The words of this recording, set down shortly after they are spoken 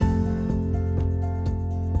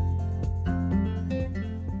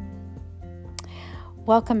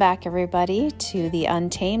Welcome back, everybody, to the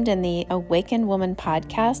Untamed and the Awakened Woman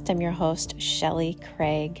podcast. I'm your host, Shelley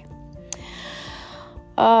Craig.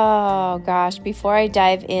 Oh gosh, before I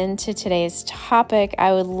dive into today's topic,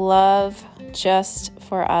 I would love just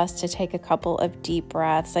for us to take a couple of deep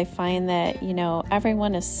breaths. I find that,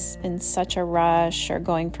 everyone is in such a rush or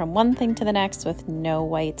going from one thing to the next with no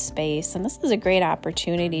white space. And this is a great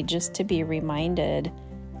opportunity just to be reminded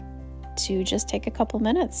to just take a couple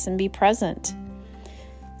minutes and be present.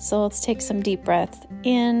 So let's take some deep breath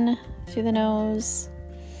in through the nose.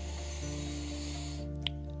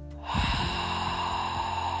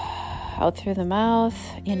 Out through the mouth,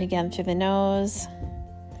 in again through the nose.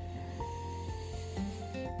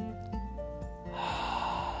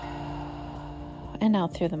 And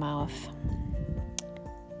out through the mouth.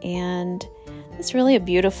 And it's really a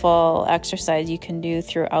beautiful exercise you can do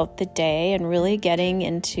throughout the day and really getting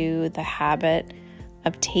into the habit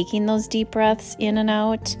of taking those deep breaths in and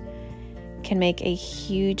out can make a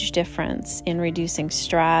huge difference in reducing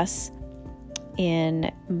stress,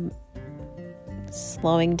 in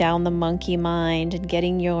slowing down the monkey mind and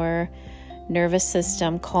getting your nervous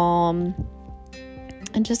system calm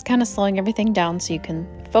and just kind of slowing everything down so you can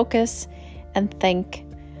focus and think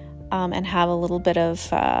and have a little bit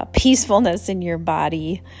of peacefulness in your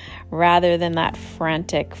body rather than that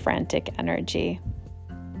frantic energy.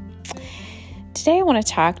 Today I want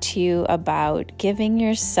to talk to you about giving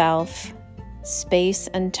yourself space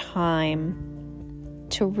and time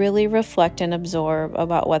to really reflect and absorb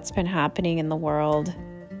about what's been happening in the world.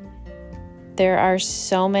 There are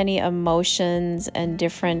so many emotions and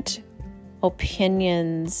different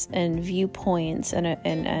opinions and viewpoints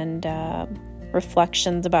and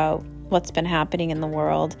reflections about what's been happening in the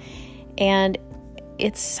world. And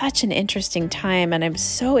it's such an interesting time, and I'm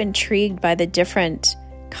so intrigued by the different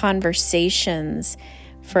conversations,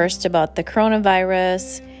 first about the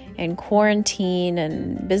coronavirus and quarantine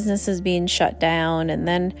and businesses being shut down, and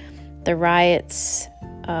then the riots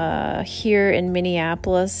here in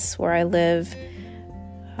Minneapolis, where I live,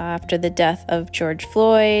 after the death of George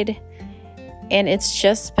Floyd. And it's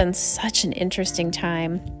just been such an interesting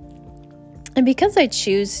time. And because I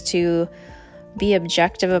choose to be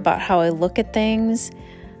objective about how I look at things,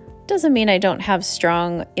 doesn't mean I don't have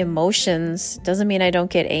strong emotions, doesn't mean I don't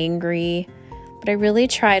get angry, but I really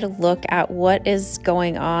try to look at what is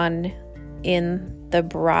going on in the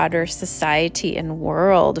broader society and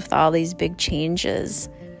world with all these big changes.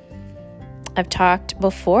 I've talked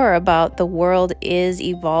before about the world is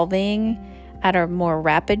evolving at a more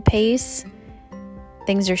rapid pace.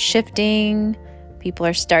 Things are shifting. People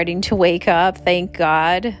are starting to wake up, thank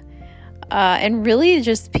God. And really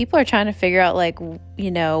just people are trying to figure out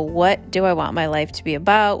what do I want my life to be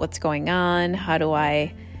about? What's going on? How do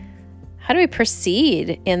I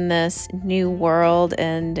proceed in this new world,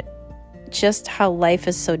 and just how life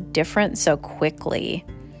is so different so quickly.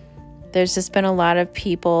 There's just been a lot of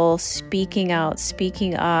people speaking out,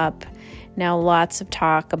 speaking up. Now lots of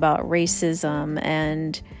talk about racism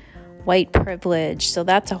and white privilege. So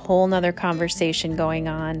that's a whole nother conversation going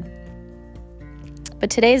on. But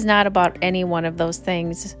today is not about any one of those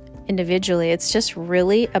things individually. It's just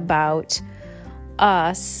really about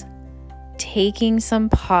us taking some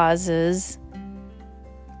pauses,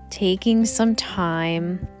 taking some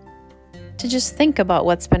time to just think about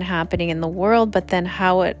what's been happening in the world, but then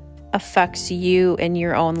how it affects you in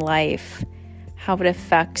your own life, how it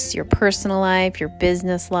affects your personal life, your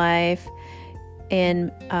business life,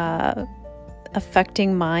 in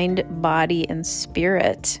affecting mind, body, and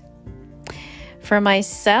spirit. For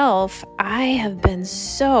myself, I have been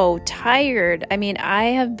so tired. I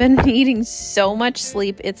have been needing so much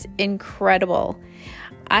sleep. It's incredible.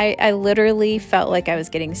 I literally felt like I was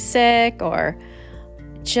getting sick, or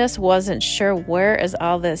just wasn't sure where is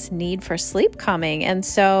all this need for sleep coming. And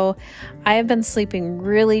so I have been sleeping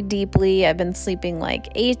really deeply. I've been sleeping like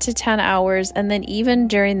 8 to 10 hours, and then even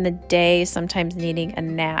during the day, sometimes needing a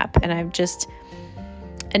nap. And I've just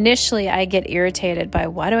initially, I get irritated by,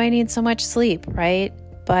 why do I need so much sleep, right?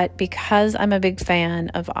 But because I'm a big fan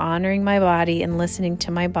of honoring my body and listening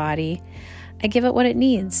to my body, I give it what it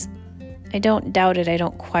needs. I don't doubt it. I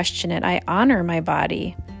don't question it. I honor my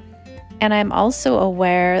body. And I'm also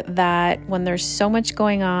aware that when there's so much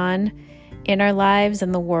going on in our lives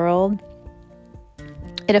and the world,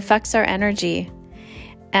 it affects our energy.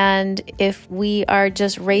 And if we are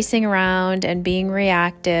just racing around and being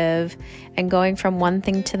reactive and going from one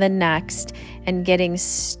thing to the next and getting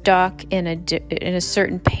stuck in a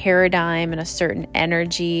certain paradigm, in a certain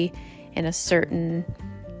energy, in a certain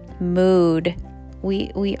mood,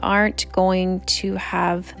 we aren't going to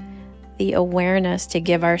have the awareness to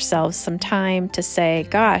give ourselves some time to say,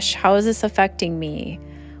 gosh, how is this affecting me?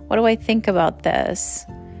 What do I think about this?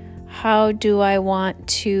 How do I want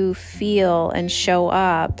to feel and show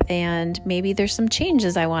up? And maybe there's some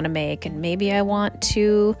changes I want to make, and maybe I want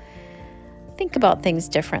to think about things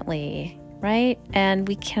differently, right? And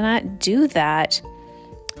we cannot do that,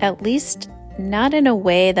 at least not in a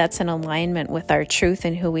way that's in alignment with our truth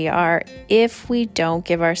and who we are, if we don't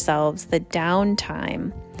give ourselves the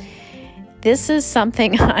downtime. This is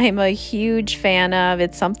something I'm a huge fan of.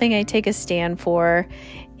 It's something I take a stand for.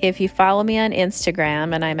 If you follow me on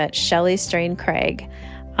Instagram, and I'm at Shelly Strain Craig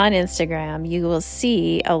on Instagram, you will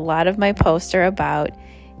see a lot of my posts are about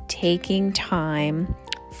taking time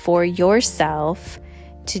for yourself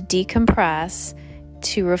to decompress,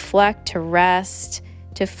 to reflect, to rest,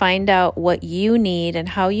 to find out what you need and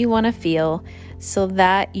how you want to feel so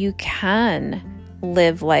that you can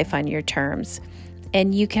live life on your terms.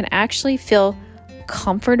 And you can actually feel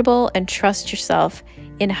comfortable and trust yourself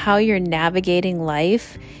in how you're navigating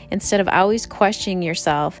life, instead of always questioning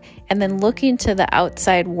yourself and then looking to the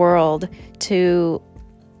outside world to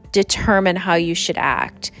determine how you should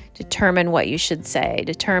act, determine what you should say,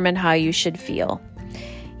 determine how you should feel.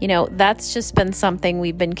 You know, that's just been something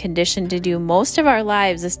we've been conditioned to do most of our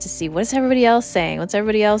lives, is to see, what is everybody else saying? What's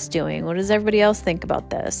everybody else doing? What does everybody else think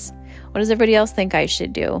about this? What does everybody else think I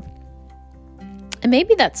should do? And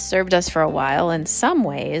maybe that's served us for a while in some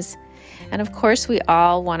ways. And of course, we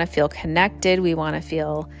all want to feel connected. We want to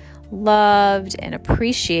feel loved and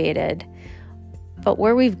appreciated. But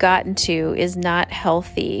where we've gotten to is not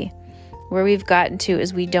healthy. Where we've gotten to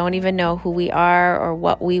is we don't even know who we are, or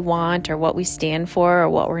what we want, or what we stand for, or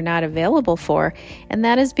what we're not available for. And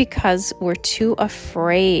that is because we're too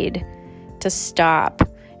afraid to stop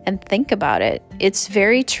and think about it. It's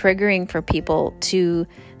very triggering for people to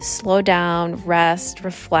slow down, rest,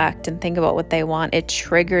 reflect, and think about what they want. It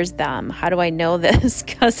triggers them. How do I know this?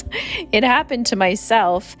 Because it happened to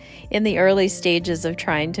myself in the early stages of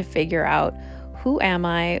trying to figure out, who am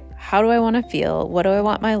I? How do I want to feel? What do I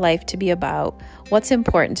want my life to be about? What's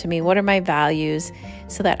important to me? What are my values?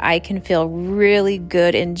 So that I can feel really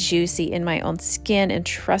good and juicy in my own skin, and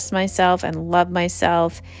trust myself and love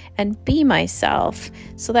myself and be myself,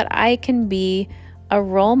 so that I can be a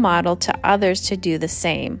role model to others to do the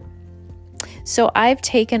same. So I've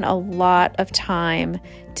taken a lot of time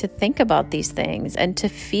to think about these things and to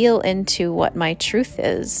feel into what my truth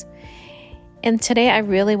is. And today I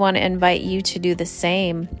really want to invite you to do the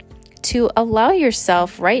same, to allow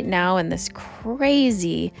yourself right now in this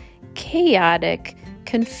crazy, chaotic,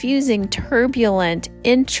 confusing, turbulent,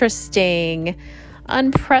 interesting,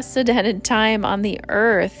 unprecedented time on the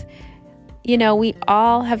earth. You know, we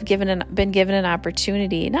all have been given an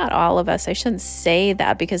opportunity. Not all of us. I shouldn't say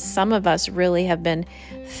that, because some of us really have been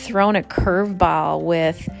thrown a curveball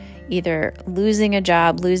with either losing a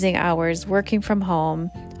job, losing hours, working from home,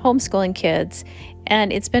 homeschooling kids,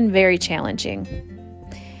 and it's been very challenging.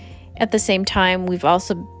 At the same time, we've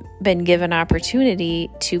also been given opportunity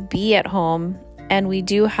to be at home, and we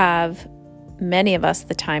do have, many of us,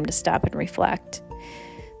 the time to stop and reflect.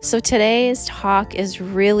 So today's talk is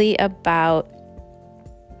really about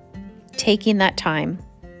taking that time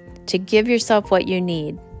to give yourself what you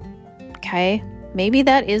need, okay? Maybe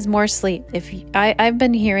that is more sleep. I've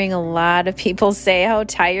been hearing a lot of people say how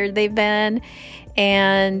tired they've been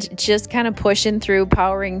and just kind of pushing through,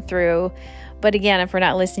 powering through. But again, if we're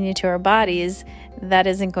not listening to our bodies, that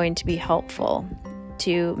isn't going to be helpful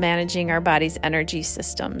to managing our body's energy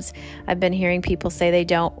systems. I've been hearing people say they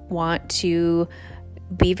don't want to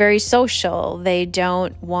be very social. They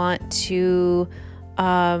don't want to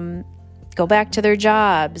go back to their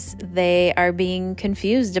jobs. They are being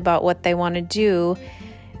confused about what they want to do,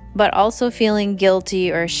 but also feeling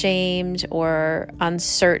guilty or ashamed or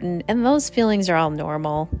uncertain. And those feelings are all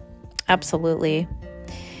normal. Absolutely.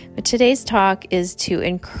 But today's talk is to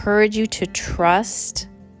encourage you to trust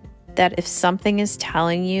that if something is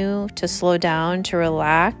telling you to slow down, to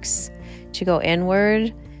relax, to go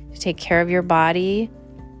inward, to take care of your body,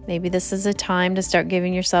 maybe this is a time to start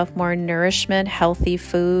giving yourself more nourishment, healthy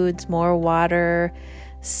foods, more water,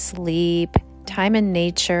 sleep, time in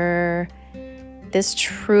nature. This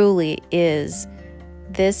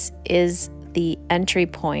is the entry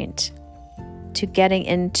point to getting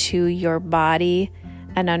into your body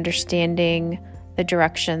and understanding the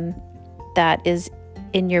direction that is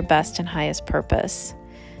in your best and highest purpose.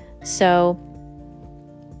 So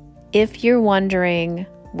if you're wondering,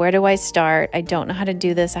 where do I start? I don't know how to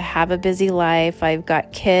do this. I have a busy life. I've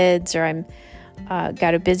got kids, or I'm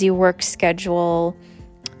got a busy work schedule.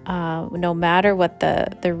 No matter what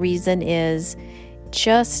the reason is,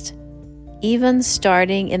 just even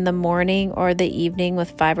starting in the morning or the evening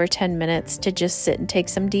with 5 or 10 minutes to just sit and take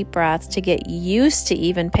some deep breaths to get used to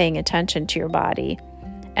even paying attention to your body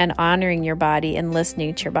and honoring your body and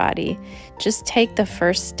listening to your body. Just take the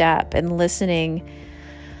first step in listening.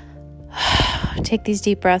 Take these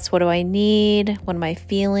deep breaths. What do I need? What am I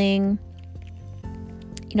feeling?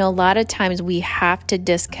 A lot of times we have to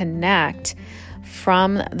disconnect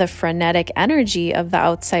from the frenetic energy of the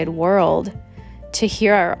outside world to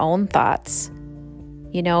hear our own thoughts.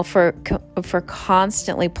 If we're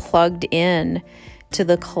constantly plugged in to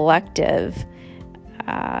the collective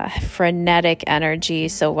frenetic energy.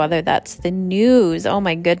 So whether that's the news, oh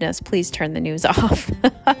my goodness, please turn the news off.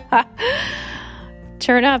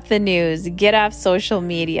 Turn off the news, get off social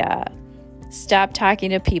media. Stop talking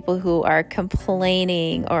to people who are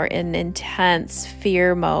complaining or in intense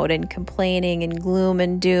fear mode and complaining and gloom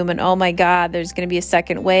and doom and oh my God, there's going to be a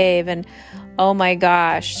second wave and oh my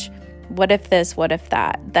gosh, what if this, what if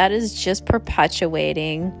that? That is just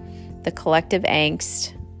perpetuating the collective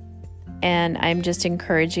angst. And I'm just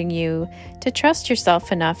encouraging you to trust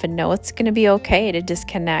yourself enough and know it's going to be okay to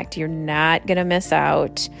disconnect. You're not going to miss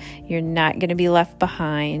out. You're not going to be left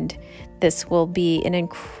behind. This will be an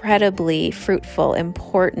incredibly fruitful,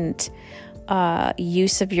 important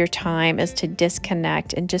use of your time is to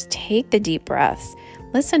disconnect and just take the deep breaths.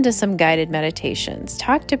 Listen to some guided meditations.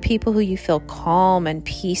 Talk to people who you feel calm and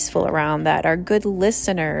peaceful around that are good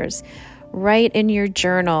listeners. Write in your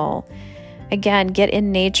journal. Again, get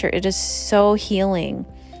in nature. It is so healing.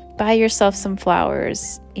 Buy yourself some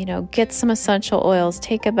flowers, get some essential oils,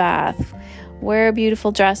 take a bath, wear a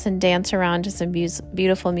beautiful dress and dance around to some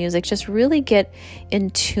beautiful music. Just really get in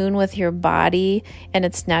tune with your body and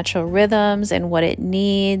its natural rhythms and what it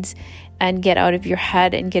needs, and get out of your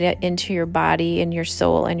head and get it into your body and your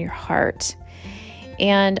soul and your heart.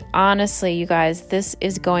 And honestly, you guys, this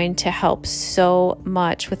is going to help so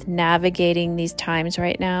much with navigating these times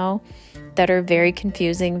right now that are very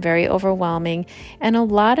confusing, very overwhelming. And a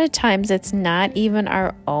lot of times it's not even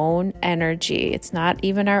our own energy. It's not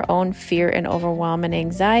even our own fear and overwhelm and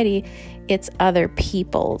anxiety. It's other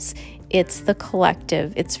people's. It's the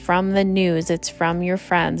collective. It's from the news. It's from your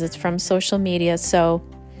friends. It's from social media. So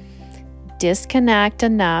disconnect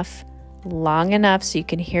enough, long enough so you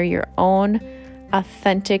can hear your own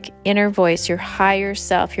authentic inner voice, your higher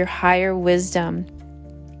self, your higher wisdom.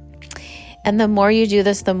 And the more you do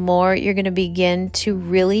this, the more you're going to begin to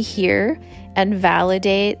really hear and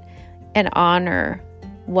validate and honor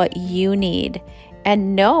what you need.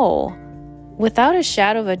 And know without a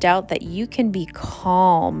shadow of a doubt that you can be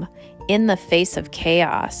calm in the face of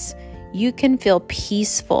chaos. You can feel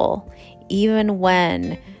peaceful even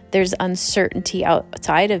when there's uncertainty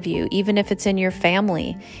outside of you, even if it's in your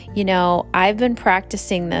family. I've been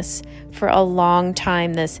practicing this for a long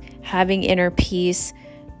time, this having inner peace,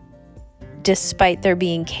 despite there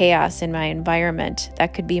being chaos in my environment.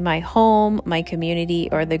 That could be my home, my community,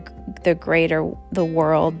 or the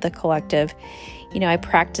world, the collective. I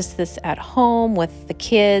practice this at home with the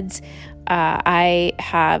kids. I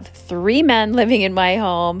have 3 men living in my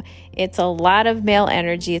home. It's a lot of male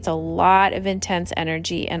energy. It's a lot of intense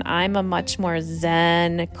energy. And I'm a much more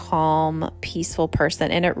zen, calm, peaceful person.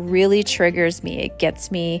 And it really triggers me. It gets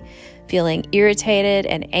me feeling irritated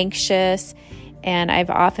and anxious. And I've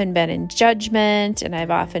often been in judgment, and I've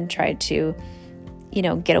often tried to,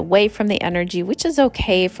 get away from the energy, which is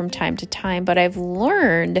okay from time to time. But I've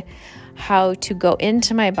learned how to go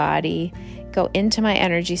into my body, go into my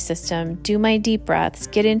energy system, do my deep breaths,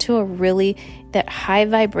 get into that high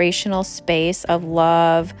vibrational space of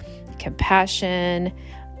love, compassion.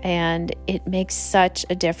 And it makes such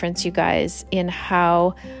a difference, you guys, in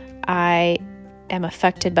how I am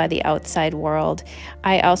affected by the outside world.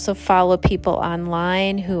 I also follow people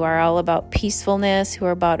online who are all about peacefulness, who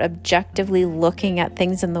are about objectively looking at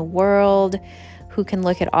things in the world, who can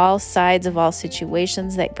look at all sides of all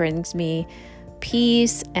situations. That brings me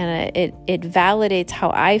peace, and it validates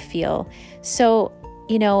how I feel. So,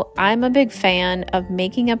 I'm a big fan of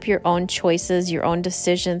making up your own choices, your own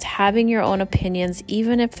decisions, having your own opinions,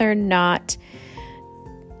 even if they're not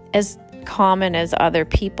as common as other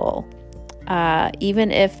people.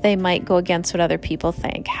 Even if they might go against what other people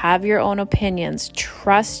think. Have your own opinions.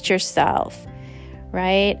 Trust yourself,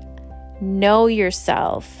 right? Know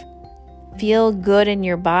yourself. Feel good in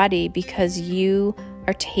your body because you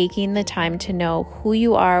are taking the time to know who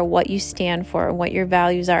you are, what you stand for, and what your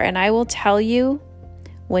values are. And I will tell you,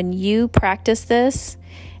 when you practice this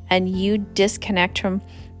and you disconnect from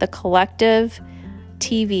the collective,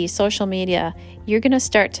 TV, social media, you're going to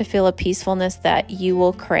start to feel a peacefulness that you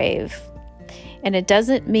will crave. And it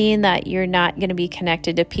doesn't mean that you're not going to be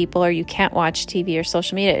connected to people or you can't watch TV or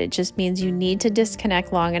social media. It just means you need to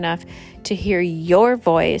disconnect long enough to hear your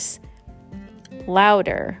voice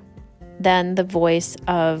louder than the voice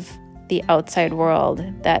of the outside world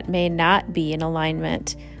that may not be in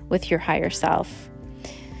alignment with your higher self.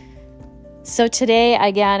 So today,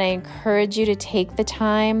 again, I encourage you to take the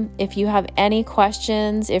time. If you have any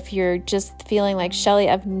questions, if you're just feeling like, Shelly,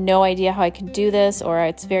 I have no idea how I can do this, or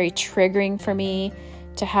it's very triggering for me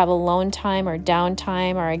to have alone time or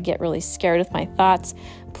downtime, or I get really scared with my thoughts,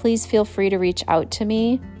 please feel free to reach out to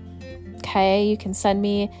me. Okay, you can send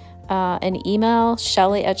me an email,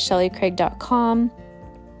 shelly@shellycraig.com.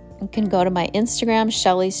 You can go to my Instagram,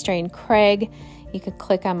 Shelly Strain Craig. You could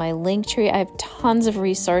click on my link tree. I have tons of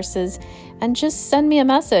resources, and just send me a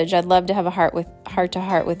message. I'd love to have a heart to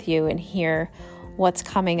heart with you and hear what's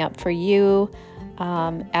coming up for you.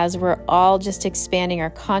 As we're all just expanding our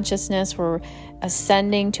consciousness, we're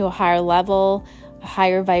ascending to a higher level, a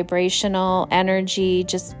higher vibrational energy,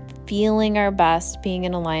 just feeling our best, being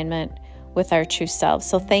in alignment with our true self.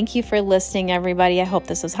 So thank you for listening, everybody. I hope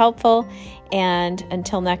this was helpful. And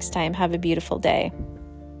until next time, have a beautiful day.